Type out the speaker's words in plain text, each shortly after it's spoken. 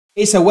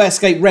It's a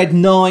WhereScape Red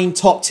 9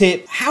 top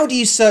tip. How do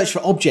you search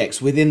for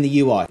objects within the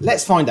UI?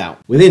 Let's find out.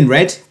 Within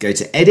Red, go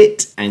to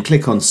Edit and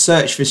click on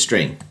Search for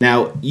String.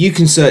 Now, you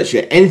can search for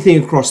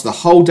anything across the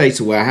whole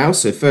data warehouse.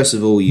 So first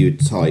of all, you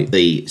type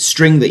the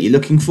string that you're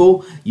looking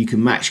for. You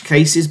can match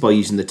cases by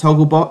using the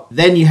toggle bot.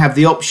 Then you have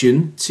the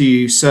option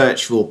to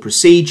search for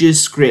procedures,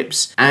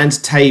 scripts,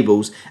 and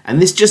tables.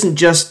 And this doesn't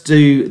just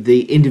do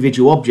the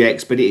individual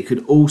objects, but it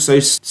could also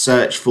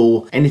search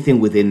for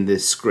anything within the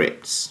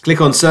scripts.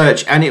 Click on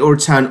Search and it will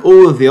return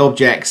all of the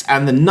objects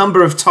and the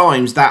number of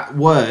times that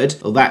word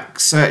or that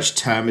search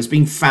term has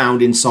been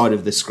found inside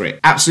of the script.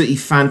 Absolutely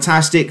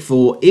fantastic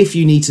for if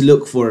you need to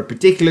look for a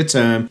particular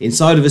term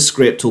inside of a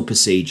script or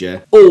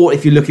procedure, or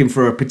if you're looking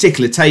for a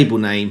particular table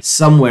name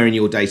somewhere in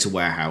your data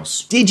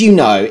warehouse. Did you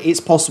know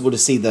it's possible to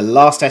see the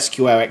last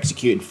SQL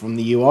executed from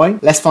the UI?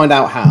 Let's find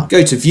out how.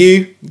 Go to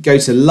View, go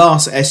to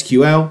Last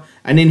SQL,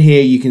 and in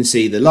here you can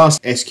see the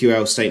last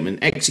SQL statement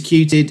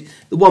executed,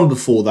 the one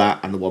before that,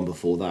 and the one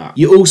before that.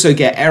 You also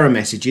get error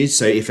messages,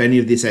 so if any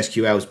of this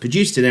SQL has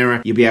produced an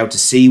error, you'll be able to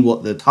see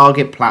what the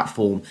target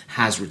platform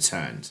has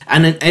returned.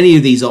 And then any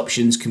of these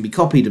options can be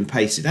copied and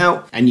pasted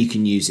out, and you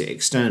can use it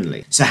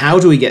externally. So how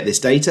do we get this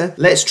data?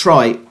 Let's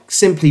try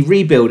simply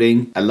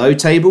rebuilding a load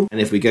table. And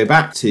if we go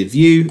back to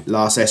View,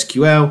 Last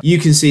SQL, you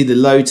can see the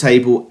load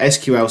table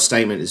SQL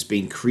statement has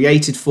been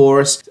created for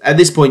us. At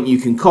this point, you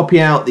can copy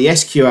out the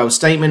SQL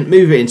statement,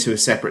 move it into a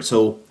separate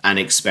tool, and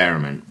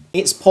experiment.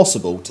 It's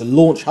possible to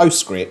launch host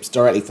scripts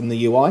directly from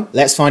the UI.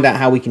 Let's find out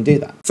how we can do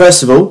that.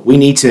 First of all, we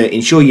need to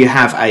ensure you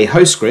have a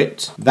host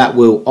script that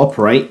will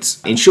operate.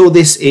 Ensure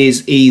this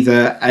is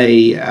either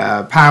a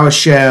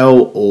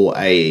PowerShell or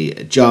a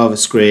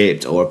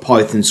JavaScript or a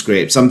Python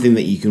script, something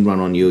that you can run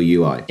on your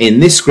UI.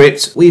 In this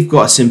script, we've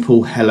got a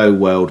simple hello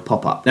world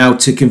pop-up. Now,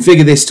 to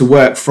configure this to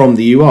work from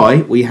the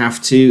UI, we have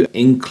to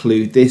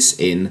include this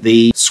in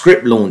the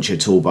script launcher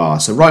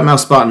toolbar. So right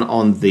mouse button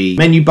on the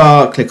menu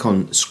bar, click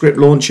on script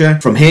launcher.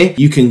 From here,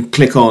 you can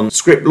click on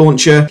script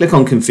launcher, click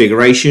on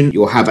configuration.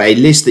 You'll have a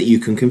list that you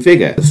can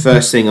configure. The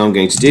first thing I'm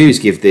going to do is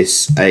give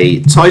this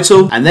a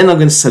title, and then I'm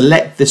going to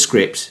select the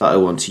script that I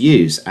want to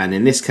use. And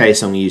in this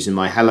case, I'm using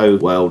my hello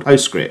world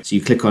host script. So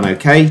you click on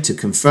OK to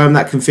confirm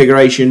that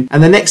configuration.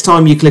 And the next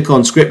time you click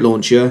on script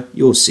launcher,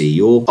 you'll see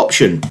your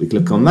option. We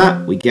click on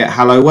that, we get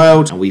hello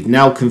world, and we've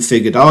now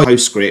configured our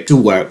host script to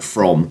work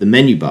from the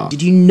menu bar.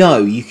 Did you know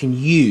you can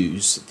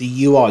use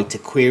the UI to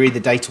query the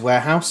data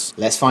warehouse?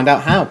 Let's find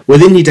out how.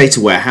 Within your data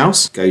warehouse,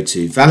 go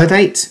to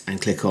Validate and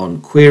click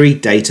on Query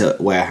Data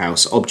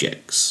Warehouse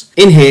Objects.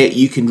 In here,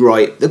 you can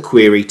write the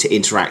query to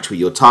interact with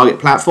your target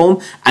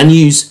platform and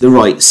use the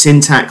right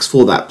syntax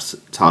for that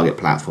target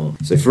platform.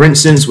 So for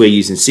instance, we're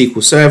using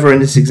SQL Server in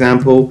this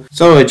example,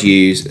 so I'd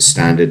use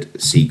standard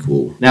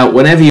SQL. Now,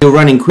 whenever you're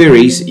running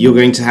queries, you're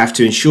going to have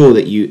to ensure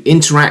that you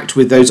interact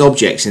with those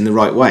objects in the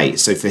right way.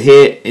 So for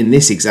here, in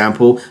this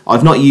example,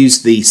 I've not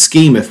used the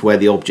schema for where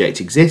the object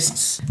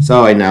exists,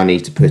 so I now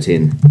need to put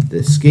in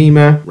the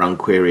schema, run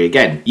query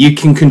again. You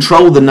can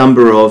control the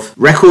number of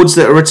records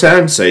that are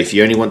returned, so if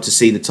you only want to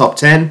see the top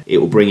 10, it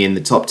will bring in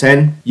the top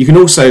 10. You can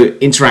also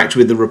interact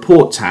with the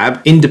report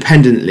tab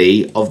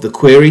independently of the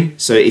query.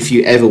 So if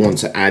you ever want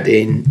to add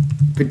in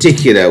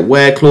particular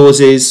where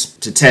clauses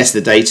to test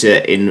the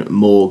data in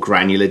more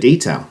granular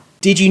detail.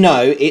 Did you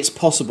know it's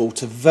possible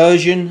to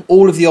version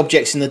all of the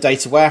objects in the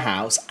data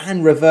warehouse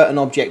and revert an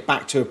object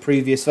back to a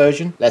previous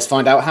version? Let's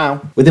find out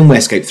how. Within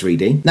WhereScape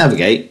 3D,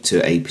 navigate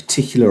to a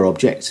particular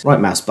object, right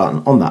mouse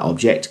button on that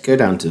object, go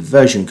down to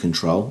version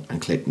control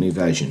and click new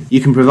version.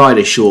 You can provide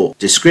a short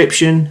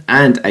description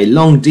and a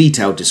long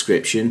detailed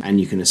description, and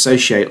you can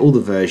associate all the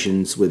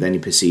versions with any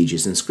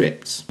procedures and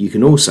scripts. You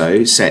can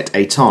also set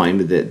a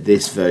time that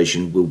this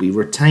version will be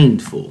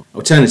retained for.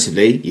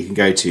 Alternatively, you can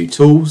go to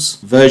Tools,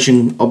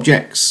 Version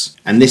Objects,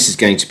 and this is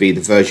going to be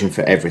the version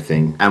for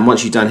everything. And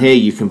once you've done here,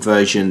 you can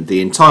version the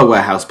entire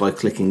warehouse by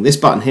clicking this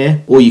button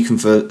here, or you can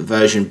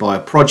version by a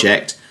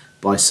project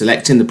by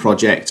selecting the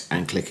project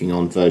and clicking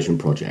on version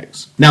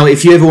projects. Now,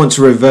 if you ever want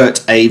to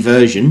revert a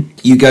version,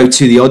 you go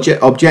to the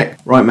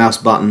object, right mouse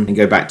button, and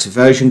go back to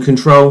version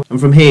control. And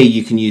from here,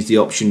 you can use the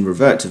option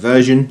revert to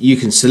version. You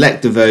can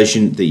select the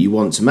version that you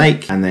want to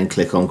make and then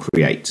click on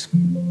create.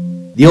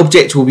 The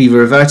object will be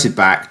reverted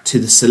back to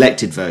the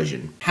selected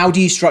version. How do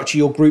you structure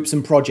your groups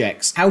and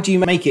projects? How do you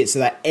make it so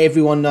that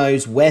everyone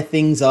knows where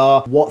things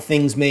are, what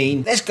things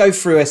mean? Let's go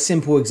through a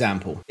simple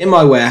example. In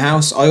my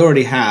warehouse, I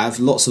already have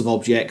lots of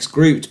objects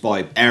grouped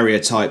by area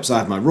types. I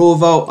have my raw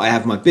vault, I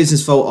have my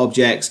business vault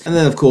objects, and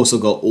then of course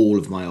I've got all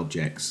of my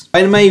objects.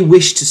 I may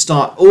wish to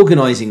start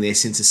organizing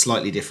this into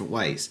slightly different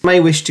ways. I may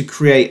wish to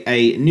create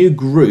a new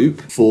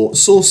group for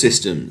source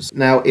systems.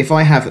 Now, if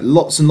I have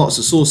lots and lots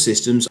of source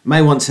systems, I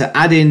may want to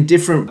add in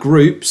different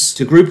groups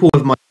to group all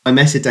of my my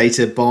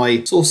metadata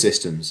by source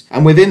systems.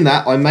 And within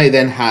that, I may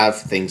then have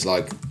things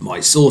like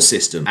my source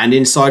system. And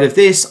inside of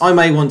this, I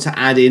may want to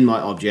add in my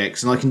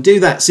objects. And I can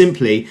do that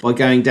simply by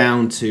going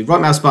down to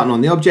right mouse button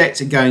on the object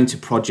and going to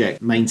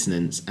project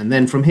maintenance. And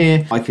then from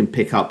here, I can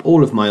pick up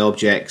all of my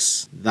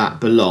objects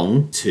that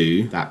belong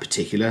to that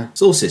particular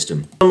source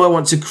system. I might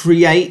want to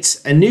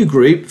create a new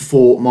group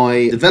for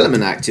my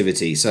development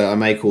activity. So I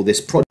may call this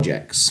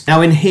projects.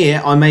 Now in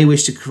here, I may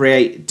wish to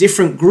create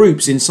different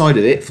groups inside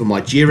of it for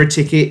my Jira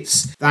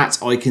tickets, that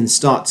I can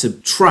start to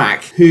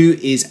track who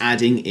is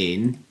adding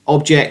in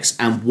objects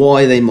and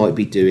why they might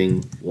be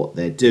doing what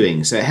they're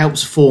doing. So it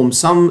helps form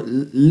some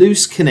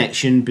loose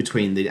connection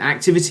between the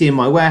activity in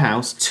my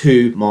warehouse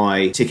to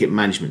my ticket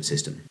management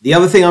system. The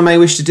other thing I may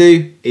wish to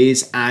do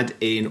is add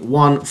in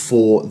one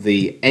for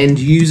the end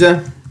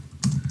user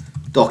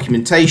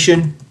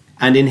documentation.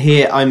 And in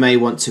here, I may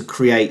want to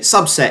create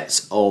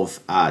subsets of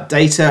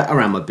data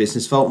around my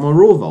business vault, my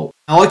raw vault.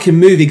 Now I can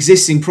move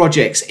existing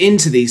projects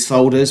into these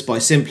folders by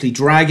simply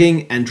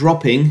dragging and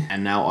dropping.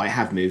 And now I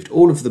have moved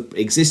all of the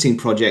existing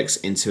projects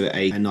into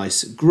a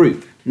nice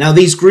group. Now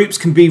these groups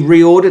can be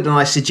reordered, and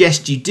I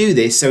suggest you do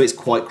this so it's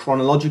quite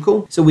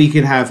chronological. So we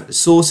can have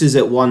sources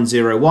at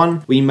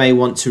 101. We may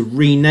want to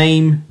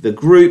rename the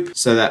group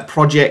so that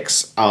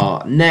projects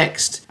are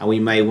next, and we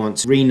may want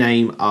to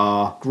rename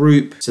our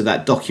group so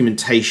that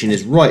documentation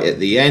is right at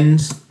the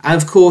end.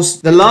 And of course,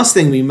 the last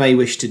thing we may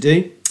wish to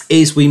do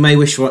is we may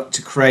wish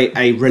to create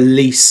a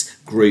release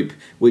group,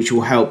 which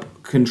will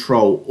help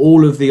control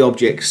all of the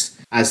objects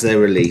as they're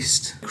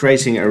released.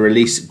 Creating a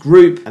release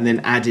group and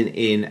then adding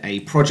in a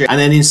project. And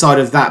then inside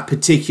of that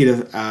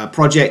particular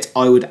project,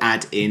 I would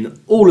add in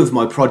all of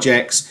my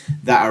projects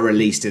that are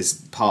released as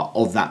part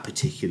of that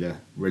particular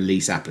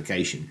release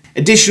application.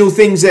 Additional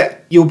things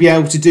that you'll be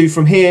able to do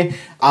from here,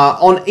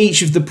 on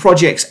each of the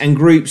projects and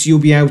groups, you'll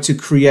be able to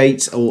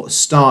create or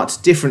start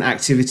different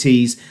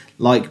activities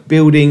like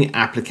building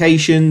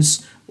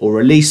applications or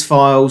release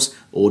files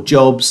or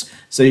jobs.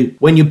 So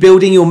when you're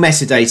building your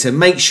metadata,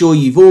 make sure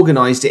you've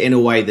organized it in a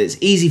way that's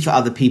easy for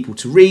other people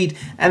to read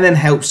and then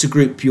helps to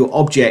group your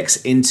objects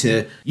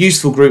into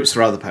useful groups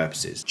for other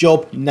purposes.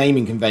 Job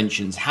naming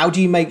conventions. How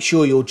do you make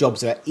sure your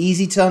jobs are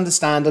easy to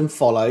understand and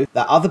follow,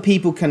 that other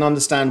people can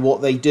understand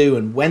what they do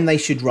and when they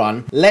should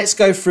run? Let's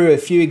go through a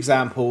few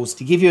examples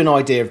to give you an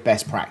idea of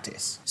best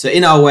practice. So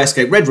in our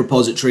WhereScape Red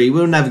repository,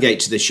 we'll navigate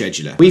to the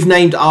scheduler. We've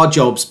named our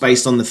jobs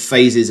based on the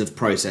phases of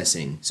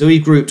processing. So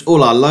we've grouped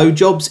all our load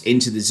jobs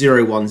into the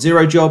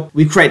 010 job.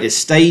 We've created a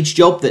stage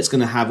job that's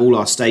going to have all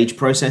our stage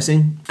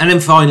processing. And then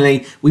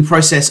finally, we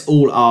process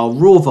all our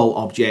raw vault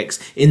objects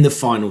in the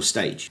final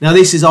stage. Now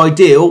this is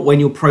ideal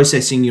when you're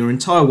processing your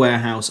entire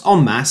warehouse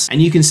en masse,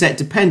 and you can set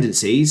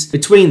dependencies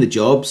between the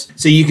jobs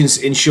so you can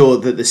ensure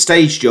that the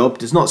stage job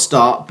does not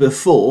start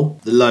before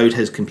the load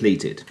has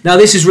completed. Now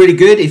this is really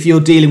good if you're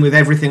dealing with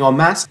everything en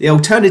masse. The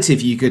alternative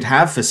you could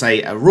have for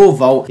say a raw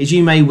vault is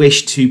you may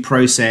wish to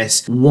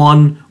process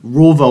one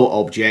raw vault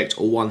object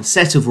or one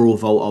set of raw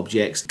vault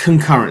objects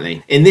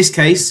concurrently. In this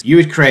case, you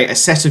would create a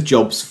set of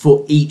jobs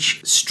for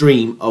each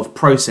stream of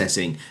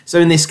processing. So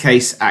in this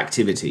case,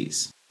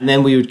 activities. And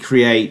then we would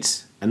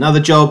create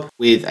another job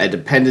with a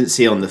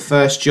dependency on the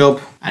first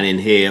job. And in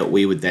here,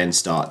 we would then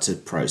start to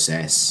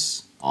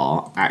process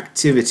our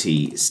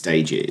activity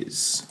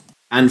stages.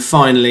 And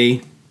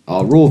finally,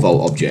 our raw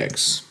vault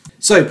objects.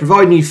 So,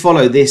 providing you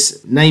follow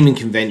this naming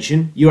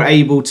convention, you're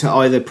able to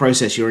either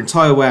process your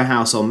entire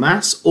warehouse en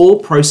masse or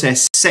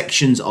process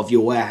sections of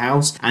your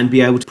warehouse and be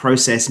able to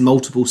process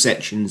multiple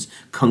sections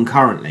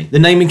concurrently. The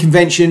naming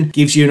convention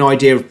gives you an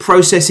idea of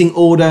processing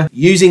order.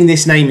 Using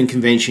this naming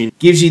convention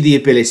gives you the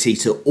ability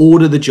to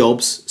order the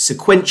jobs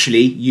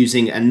sequentially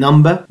using a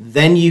number.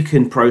 Then you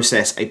can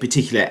process a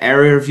particular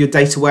area of your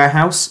data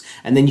warehouse,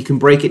 and then you can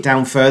break it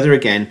down further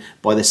again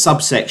by the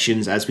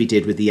subsections as we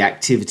did with the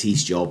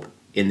activities job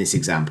in this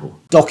example.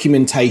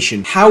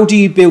 Documentation. How do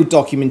you build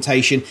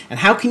documentation and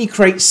how can you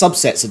create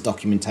subsets of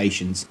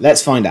documentations?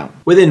 Let's find out.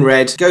 Within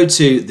Red, go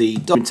to the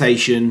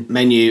documentation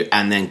menu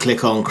and then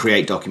click on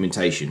create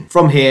documentation.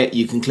 From here,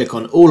 you can click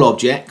on all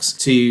objects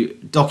to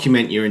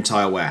document your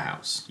entire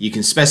warehouse. You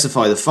can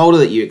specify the folder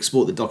that you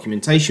export the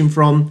documentation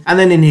from, and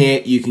then in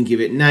here, you can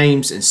give it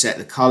names and set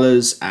the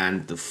colors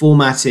and the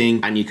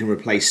formatting, and you can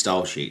replace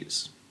style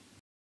sheets.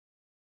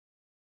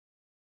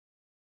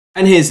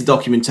 And here's the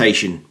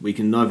documentation. We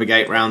can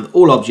navigate around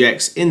all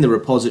objects in the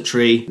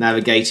repository,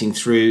 navigating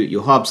through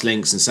your hubs,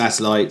 links, and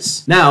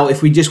satellites. Now,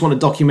 if we just want to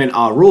document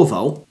our raw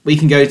vault, we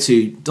can go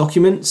to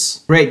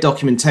Documents, Create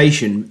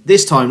Documentation.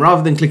 This time,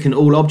 rather than clicking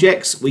all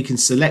objects, we can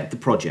select the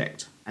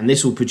project. And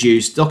this will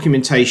produce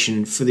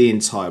documentation for the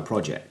entire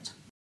project.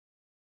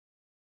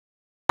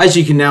 As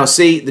you can now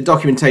see, the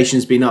documentation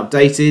has been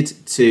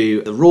updated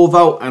to the raw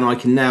vault, and I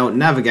can now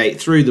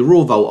navigate through the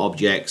raw vault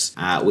objects,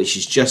 which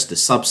is just the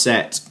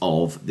subset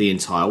of the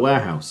entire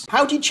warehouse.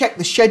 How do you check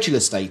the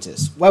scheduler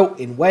status? Well,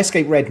 in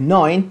WhereScape Red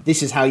 9,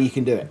 this is how you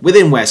can do it.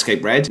 Within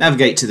WhereScape Red,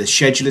 navigate to the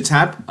Scheduler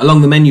tab.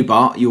 Along the menu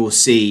bar, you will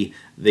see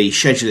the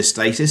scheduler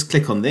status,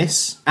 click on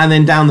this, and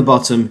then down the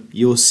bottom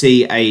you'll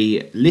see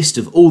a list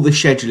of all the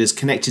schedulers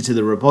connected to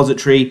the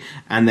repository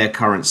and their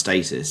current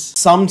status.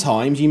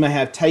 Sometimes you may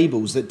have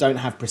tables that don't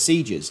have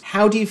procedures.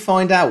 How do you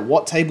find out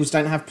what tables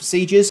don't have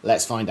procedures?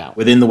 Let's find out.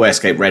 Within the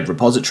WhereScape Red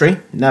repository,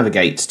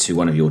 navigate to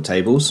one of your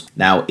tables.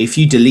 Now, if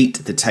you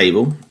delete the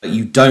table, but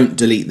you don't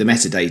delete the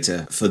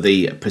metadata for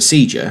the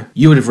procedure,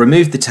 you would have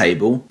removed the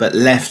table but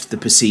left the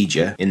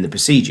procedure in the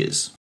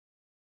procedures.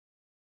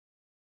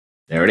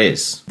 There it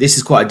is. This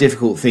is quite a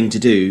difficult thing to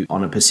do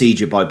on a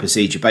procedure by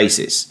procedure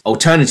basis.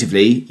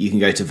 Alternatively, you can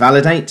go to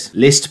validate,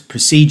 list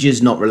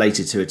procedures not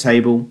related to a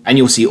table, and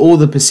you'll see all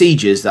the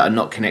procedures that are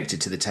not connected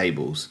to the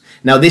tables.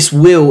 Now this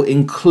will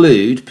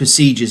include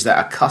procedures that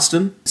are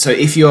custom. So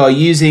if you are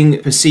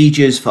using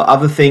procedures for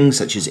other things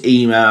such as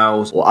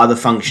emails or other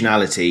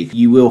functionality,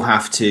 you will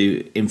have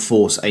to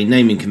enforce a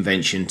naming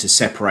convention to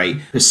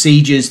separate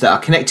procedures that are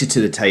connected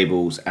to the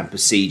tables and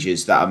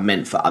procedures that are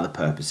meant for other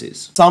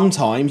purposes.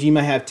 Sometimes you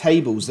may have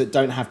tables that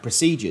don't have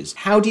procedures.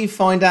 How do you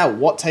find out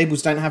what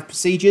tables don't have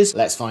procedures?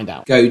 Let's find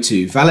out. Go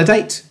to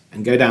validate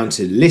and go down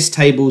to list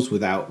tables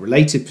without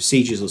related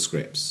procedures or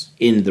scripts.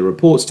 In the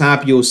reports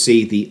tab, you'll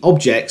see the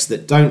objects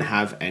that don't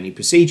have any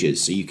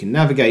procedures. So you can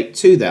navigate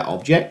to that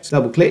object,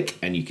 double click,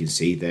 and you can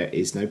see there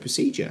is no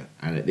procedure.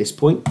 And at this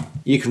point,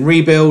 you can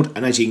rebuild,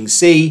 and as you can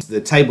see,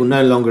 the table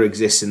no longer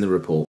exists in the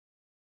report.